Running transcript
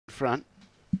front.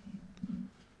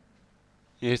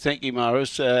 Yeah, thank you,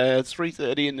 Morris.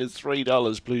 3.30 into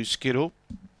 $3, Blue Skittle.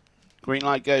 Green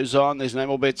light goes on. There's no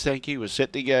more bets, thank you. We're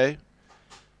set to go.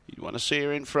 You want to see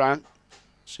her in front.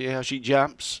 See how she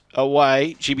jumps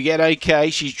away. She began okay.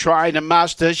 She's trying to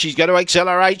muster. She's going to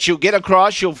accelerate. She'll get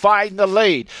across. She'll find the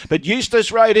lead. But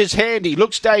Eustace Road is handy.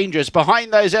 Looks dangerous.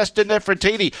 Behind those, Aston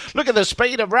Nefertiti. Look at the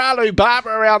speed of Ralu Barber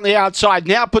around the outside.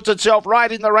 Now puts itself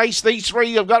right in the race. These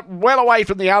three have got well away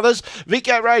from the others.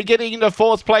 Vico Road getting into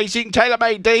fourth placing.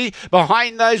 TaylorMade D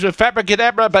behind those with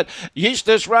Fabricadabra. But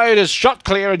Eustace Road is shot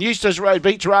clear. And Eustace Road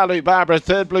beats Ralu Barber.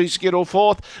 Third, Blue Skittle.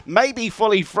 Fourth, maybe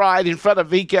Fully Fried in front of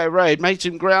Vico Road. Made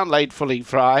some ground late, Fully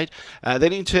Fried.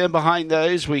 Then in turn behind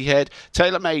those we had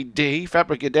TaylorMade D,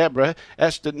 Fabricadabra,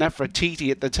 Aston Nefertiti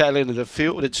at the tail end of the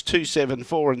field. It's 2, 7,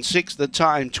 4 and 6. The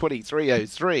time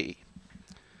 23:03.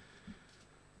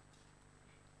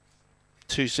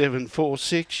 2, 7, 4,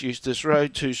 6. Eustace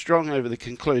Road too strong over the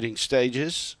concluding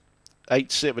stages.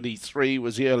 8.73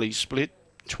 was the early split.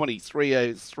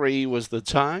 23:03 was the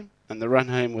time, and the run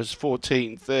home was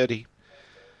 14:30.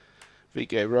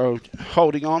 Vico Road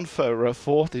holding on for a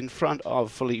fourth in front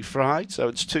of Fully Fried. So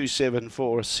it's 2, 7,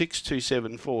 4, 6, 2,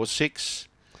 7, 4, 6.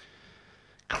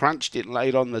 Crunched it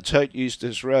late on the tote.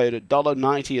 Eustace Road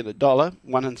 $1.90 and $1.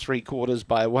 1 3/4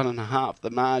 by 1.5. The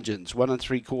margins 1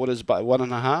 3/4 by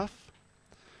 1.5.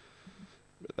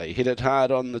 They hit it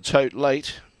hard on the tote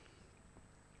late.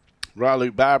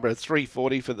 Ralu Barber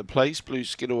 $3.40 for the place. Blue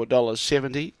Skittle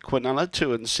 $1.70. Quinella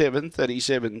 2 and 7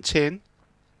 37.10.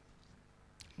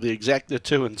 The exacta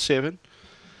 2 and 7,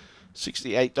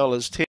 $68.10.